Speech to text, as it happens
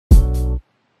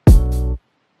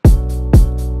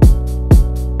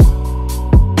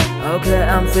Okay,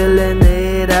 I'm feeling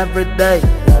it every day.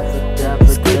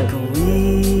 Squeak a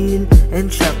wheel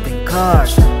and shopping cart.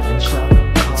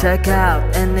 Check out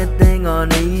anything on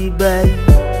eBay.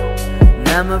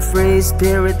 I'm a free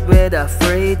spirit with a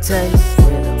free taste.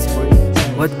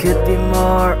 What could be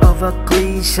more of a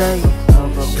cliche?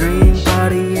 Dream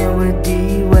partying with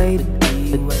D-Wade.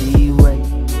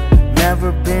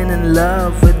 Never been in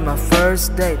love with my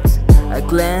first date. I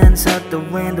glance out the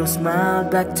window, smile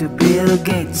back to Bill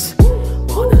Gates.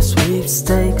 Wanna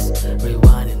sweepstakes,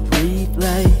 rewind and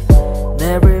replay.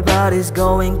 Everybody's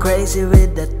going crazy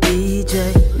with that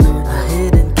DJ. A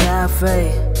hidden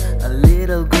cafe, a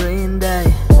little Green Day.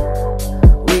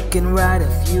 We can ride a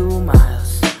few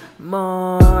miles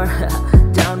more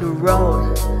down the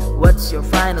road. What's your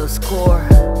final score?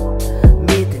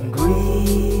 Meet and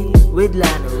greet with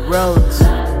Lana Rhodes.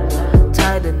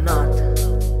 Tie the knot,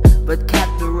 but cap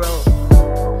the rope.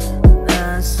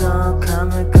 NASA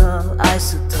chemical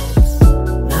isotopes.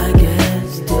 I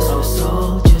guess this was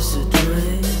all just a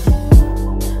dream.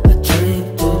 A trip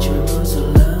to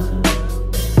Jerusalem.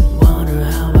 Wonder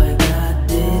how I got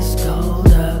this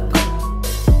gold up.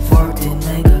 14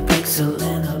 megapixel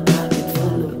in a bucket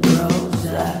full of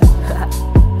Prozac.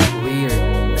 Weird.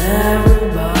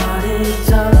 Everybody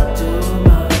talk too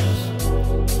much.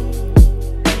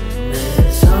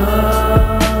 Let's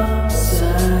all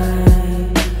say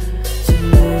too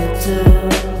little.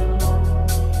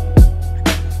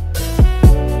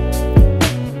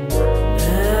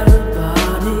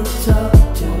 Everybody talk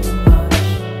too much.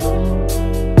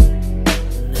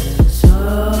 Let's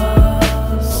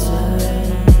all say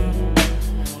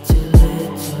too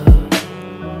little.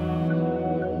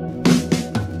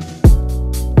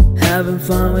 Having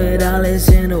fun with Alice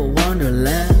in a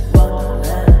wonderland.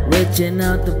 Reaching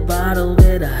out the bottle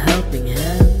with a helping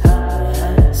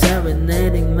hand.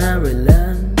 Serenading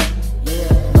Maryland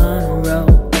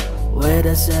Monroe with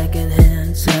a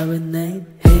second-hand serenade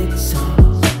hit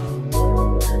song.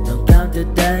 Don't count the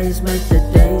days, make the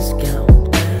days count.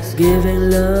 Giving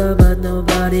love but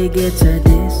nobody gets a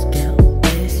discount.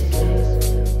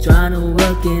 Trying to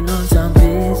work in on some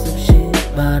piece of shit,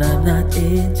 but I'm not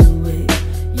into it,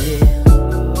 yeah.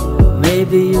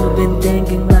 Maybe you've been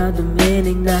thinking about the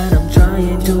meaning that I'm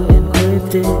trying to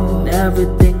encrypt it.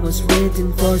 Everything was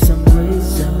written for some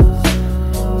reason.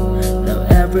 Now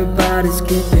everybody's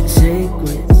keeping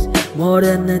secrets more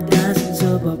than a